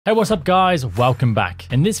Hey, what's up guys? Welcome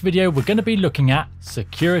back. In this video, we're going to be looking at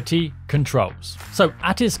security controls. So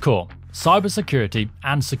at its core, cybersecurity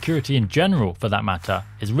and security in general for that matter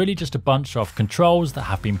is really just a bunch of controls that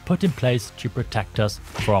have been put in place to protect us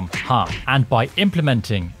from harm. And by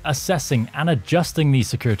implementing, assessing and adjusting these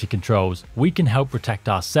security controls, we can help protect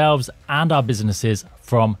ourselves and our businesses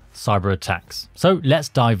from cyber attacks. So let's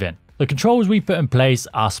dive in. The controls we put in place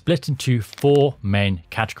are split into four main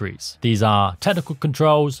categories. These are technical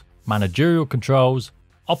controls, managerial controls,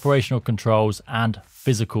 operational controls, and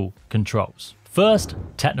physical controls. First,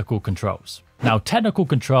 technical controls. Now, technical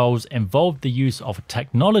controls involve the use of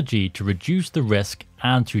technology to reduce the risk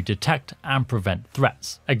and to detect and prevent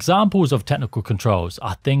threats. Examples of technical controls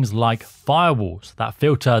are things like firewalls that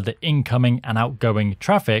filter the incoming and outgoing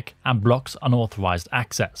traffic and blocks unauthorized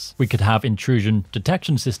access. We could have intrusion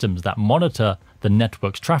detection systems that monitor the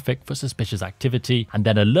network's traffic for suspicious activity and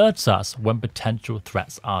then alerts us when potential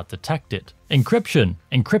threats are detected. Encryption.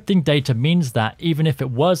 Encrypting data means that even if it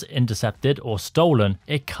was intercepted or stolen,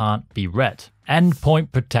 it can't be read.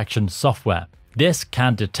 Endpoint protection software. This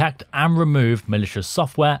can detect and remove malicious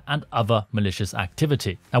software and other malicious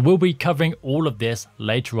activity. Now, we'll be covering all of this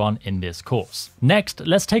later on in this course. Next,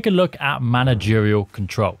 let's take a look at managerial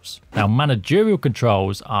controls. Now, managerial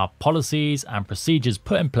controls are policies and procedures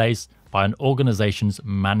put in place by an organization's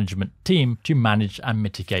management team to manage and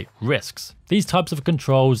mitigate risks. These types of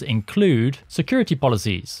controls include security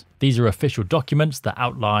policies. These are official documents that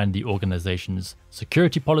outline the organization's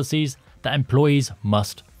security policies that employees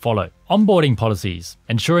must follow. Onboarding policies,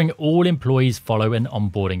 ensuring all employees follow an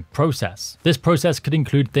onboarding process. This process could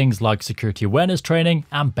include things like security awareness training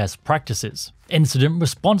and best practices. Incident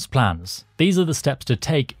response plans. These are the steps to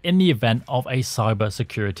take in the event of a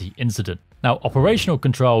cybersecurity incident. Now, operational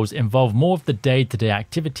controls involve more of the day-to-day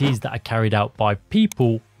activities that are carried out by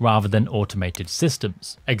people rather than automated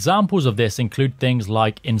systems. Examples of this include things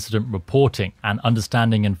like incident reporting and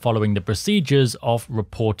understanding and following the procedures of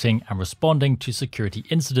reporting and responding to security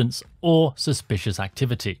incidents or suspicious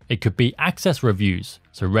activity. It could be access reviews,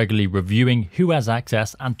 so regularly reviewing who has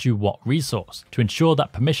access and to what resource to ensure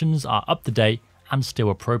that permissions are up to date and still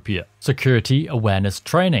appropriate. Security awareness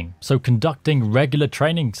training, so conducting regular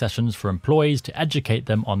training sessions for employees to educate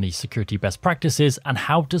them on the security best practices and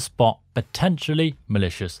how to spot potentially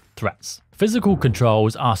malicious threats. Physical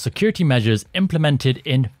controls are security measures implemented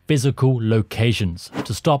in physical locations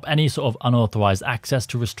to stop any sort of unauthorized access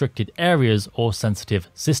to restricted areas or sensitive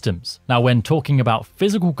systems. Now, when talking about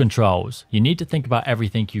physical controls, you need to think about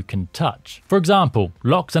everything you can touch. For example,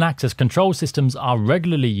 locks and access control systems are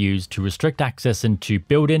regularly used to restrict access into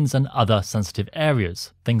buildings and other sensitive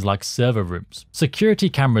areas, things like server rooms. Security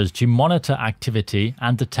cameras to monitor activity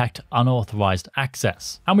and detect unauthorized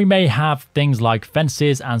access. And we may have things like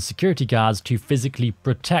fences and security guards to physically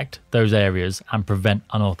protect those areas and prevent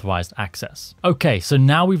unauthorized access. Okay, so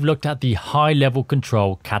now we've looked at the high-level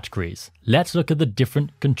control categories. Let's look at the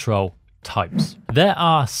different control types. There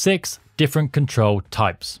are 6 different control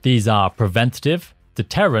types. These are preventative,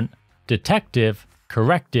 deterrent, detective,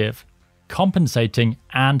 corrective, compensating,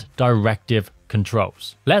 and directive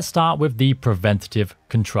controls. Let's start with the preventative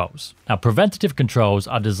controls. Now, preventative controls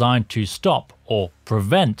are designed to stop or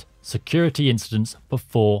prevent security incidents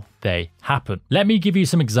before they happen. Let me give you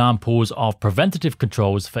some examples of preventative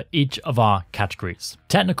controls for each of our categories.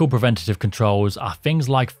 Technical preventative controls are things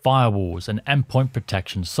like firewalls and endpoint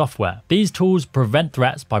protection software. These tools prevent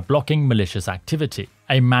threats by blocking malicious activity.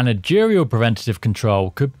 A managerial preventative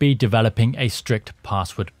control could be developing a strict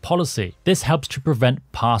password policy. This helps to prevent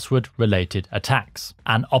password-related attacks.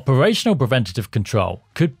 An operational preventative control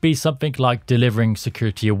could be something like delivering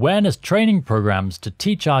security awareness training programs to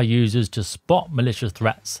teach our users to spot malicious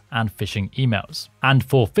threats and phishing emails. And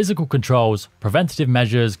for physical controls, preventative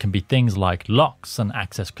measures can be things like locks and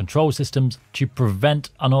access control systems to prevent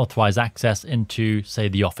unauthorized access into, say,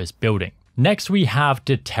 the office building. Next, we have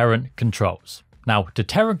deterrent controls. Now,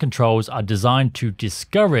 deterrent controls are designed to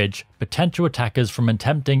discourage potential attackers from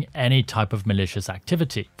attempting any type of malicious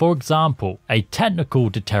activity. For example, a technical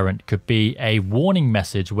deterrent could be a warning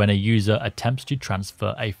message when a user attempts to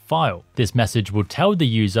transfer a file. This message will tell the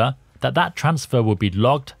user that that transfer will be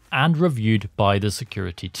logged and reviewed by the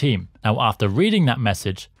security team. Now, after reading that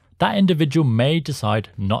message, that individual may decide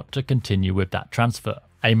not to continue with that transfer.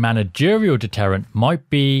 A managerial deterrent might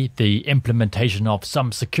be the implementation of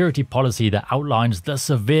some security policy that outlines the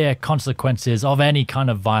severe consequences of any kind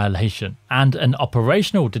of violation. And an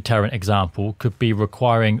operational deterrent example could be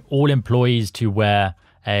requiring all employees to wear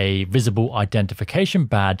a visible identification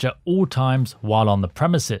badge at all times while on the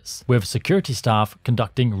premises, with security staff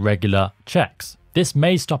conducting regular checks. This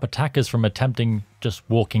may stop attackers from attempting just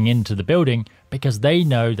walking into the building because they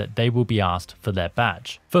know that they will be asked for their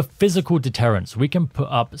badge. For physical deterrence, we can put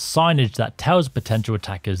up signage that tells potential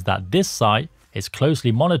attackers that this site is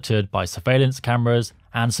closely monitored by surveillance cameras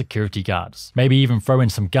and security guards. Maybe even throw in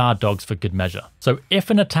some guard dogs for good measure. So if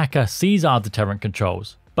an attacker sees our deterrent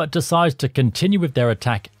controls but decides to continue with their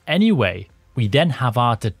attack anyway, we then have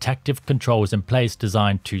our detective controls in place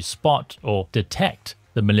designed to spot or detect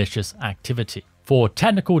the malicious activity. For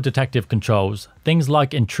technical detective controls, things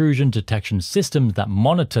like intrusion detection systems that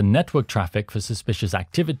monitor network traffic for suspicious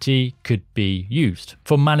activity could be used.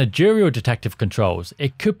 For managerial detective controls,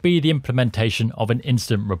 it could be the implementation of an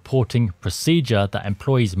incident reporting procedure that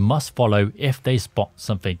employees must follow if they spot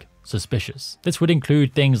something suspicious. This would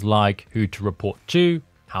include things like who to report to,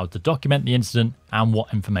 how to document the incident, and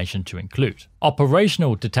what information to include.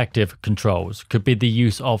 Operational detective controls could be the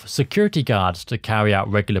use of security guards to carry out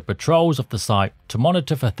regular patrols of the site to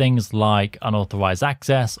monitor for things like unauthorized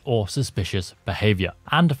access or suspicious behavior.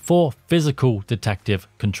 And for physical detective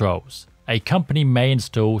controls, a company may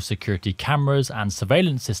install security cameras and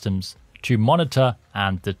surveillance systems to monitor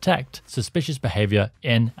and detect suspicious behavior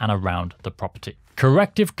in and around the property.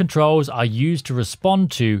 Corrective controls are used to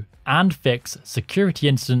respond to and fix security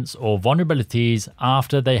incidents or vulnerabilities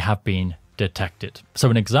after they have been detected.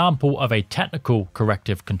 So an example of a technical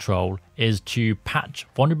corrective control is to patch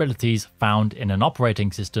vulnerabilities found in an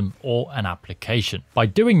operating system or an application. By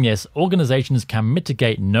doing this, organizations can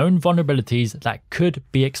mitigate known vulnerabilities that could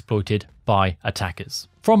be exploited by attackers.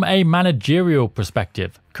 From a managerial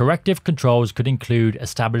perspective, corrective controls could include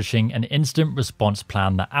establishing an incident response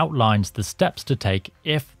plan that outlines the steps to take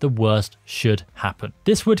if the worst should happen.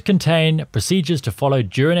 This would contain procedures to follow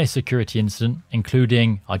during a security incident,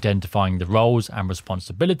 including identifying the roles and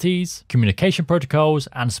responsibilities, communication protocols,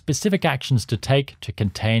 and specific actions to take to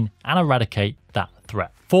contain and eradicate that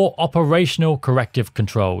threat. For operational corrective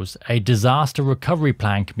controls, a disaster recovery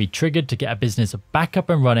plan can be triggered to get a business back up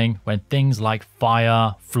and running when things like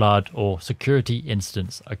fire, flood, or security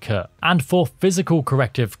incidents occur. And for physical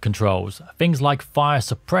corrective controls, things like fire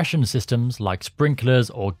suppression systems like sprinklers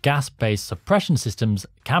or gas-based suppression systems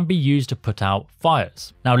can be used to put out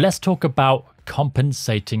fires. Now let's talk about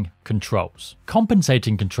compensating controls.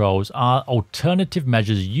 Compensating controls are alternative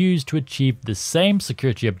measures used to achieve the same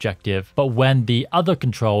security objective, but when the other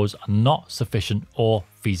controls are not sufficient or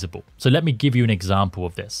feasible. So let me give you an example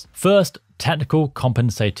of this. First, technical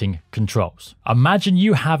compensating controls. Imagine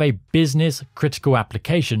you have a business critical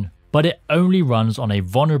application, but it only runs on a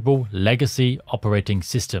vulnerable legacy operating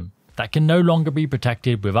system that can no longer be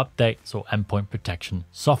protected with updates or endpoint protection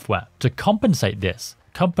software. To compensate this,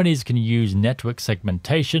 companies can use network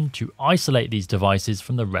segmentation to isolate these devices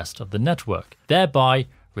from the rest of the network, thereby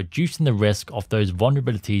reducing the risk of those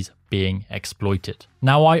vulnerabilities being exploited.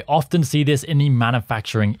 Now, I often see this in the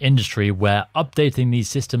manufacturing industry where updating these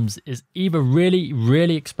systems is either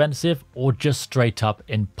really expensive or just straight up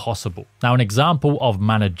impossible. Now, an example of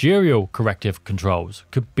managerial corrective controls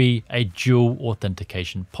could be a dual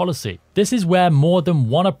authentication policy. This is where more than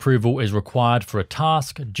one approval is required for a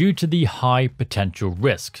task due to the high potential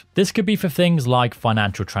risk. This could be for things like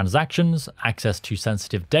financial transactions, access to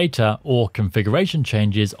sensitive data, or configuration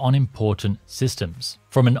changes on important systems.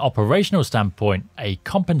 From an operational standpoint, a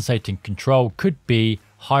compensating control could be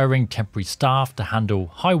hiring temporary staff to handle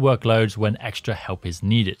high workloads when extra help is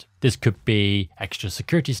needed. This could be extra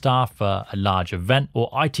security staff for a large event or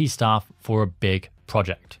IT staff for a big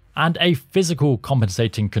project. And a physical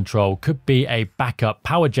compensating control could be a backup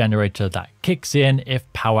power generator that kicks in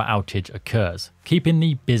if power outage occurs, keeping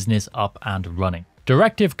the business up and running.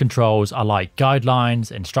 Directive controls are like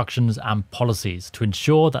guidelines, instructions, and policies to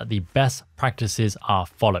ensure that the best practices are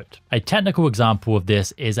followed. A technical example of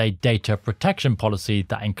this is a data protection policy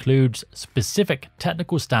that includes specific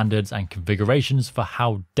technical standards and configurations for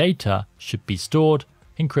how data should be stored,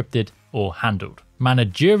 encrypted, or handled.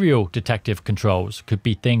 Managerial detective controls could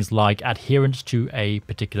be things like adherence to a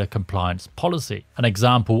particular compliance policy. An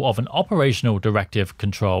example of an operational directive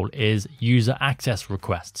control is user access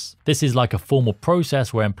requests. This is like a formal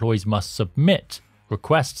process where employees must submit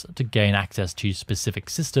requests to gain access to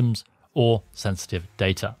specific systems or sensitive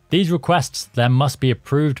data. These requests then must be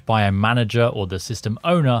approved by a manager or the system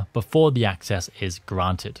owner before the access is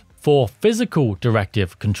granted. For physical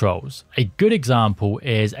directive controls, a good example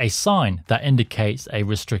is a sign that indicates a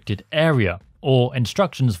restricted area or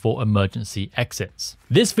instructions for emergency exits.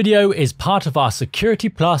 This video is part of our Security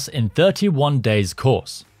Plus in 31 Days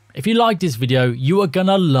course. If you like this video, you are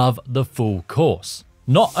gonna love the full course.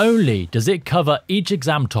 Not only does it cover each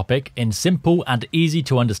exam topic in simple and easy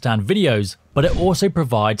to understand videos, but it also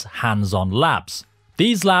provides hands-on labs.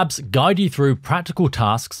 These labs guide you through practical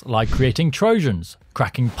tasks like creating Trojans,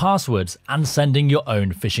 cracking passwords, and sending your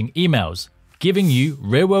own phishing emails, giving you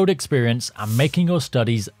real-world experience and making your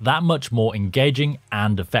studies that much more engaging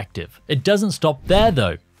and effective. It doesn't stop there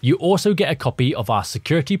though. You also get a copy of our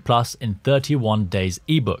Security Plus in 31 Days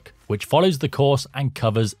ebook, which follows the course and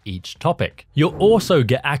covers each topic. You'll also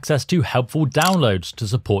get access to helpful downloads to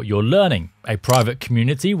support your learning, a private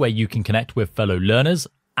community where you can connect with fellow learners,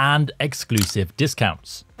 and exclusive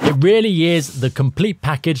discounts. It really is the complete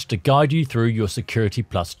package to guide you through your Security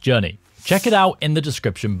Plus journey. Check it out in the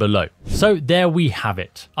description below. So there we have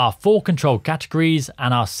it, our 4 control categories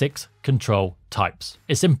and our 6 control types.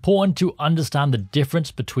 It's important to understand the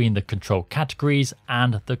difference between the control categories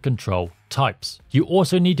and the control types. You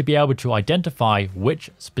also need to be able to identify which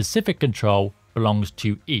specific control belongs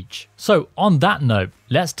to each. So on that note,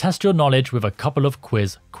 let's test your knowledge with a couple of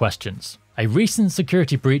quiz questions. A recent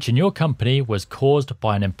security breach in your company was caused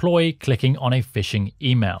by an employee clicking on a phishing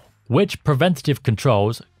email. Which preventative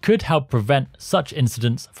controls could help prevent such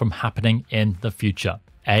incidents from happening in the future?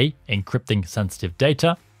 A. Encrypting sensitive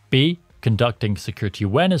data. B. Conducting security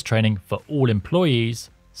awareness training for all employees.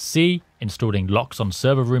 C. Installing locks on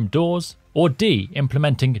server room doors. Or D.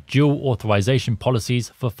 Implementing dual authorization policies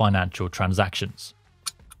for financial transactions.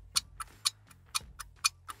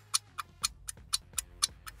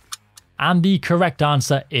 And the correct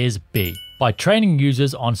answer is B. By training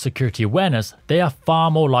users on security awareness, they are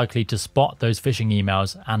far more likely to spot those phishing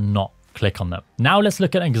emails and not click on them. Now let's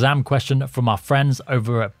look at an exam question from our friends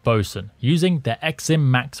over at BOSON using the XIM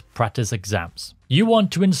Max practice exams. You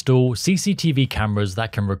want to install CCTV cameras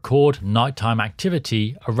that can record nighttime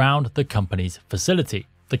activity around the company's facility.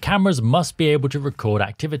 The cameras must be able to record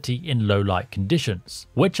activity in low light conditions.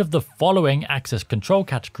 Which of the following access control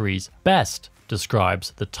categories best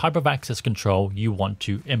describes the type of access control you want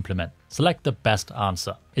to implement? Select the best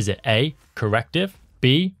answer. Is it A. Corrective,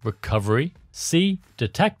 B. Recovery, C.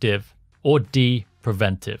 Detective, or D.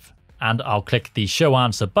 Preventive? And I'll click the Show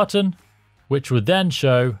Answer button, which will then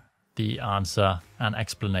show the answer and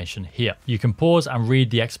explanation here. You can pause and read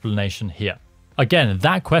the explanation here. Again,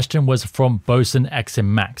 that question was from BOSON XIM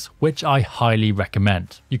Max, which I highly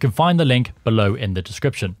recommend. You can find the link below in the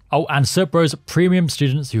description. Oh, and CertBros premium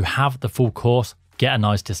students who have the full course get a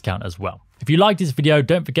nice discount as well. If you like this video,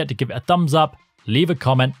 don't forget to give it a thumbs up, leave a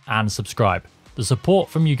comment, and subscribe. The support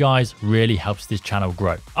from you guys really helps this channel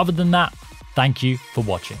grow. Other than that, thank you for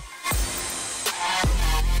watching.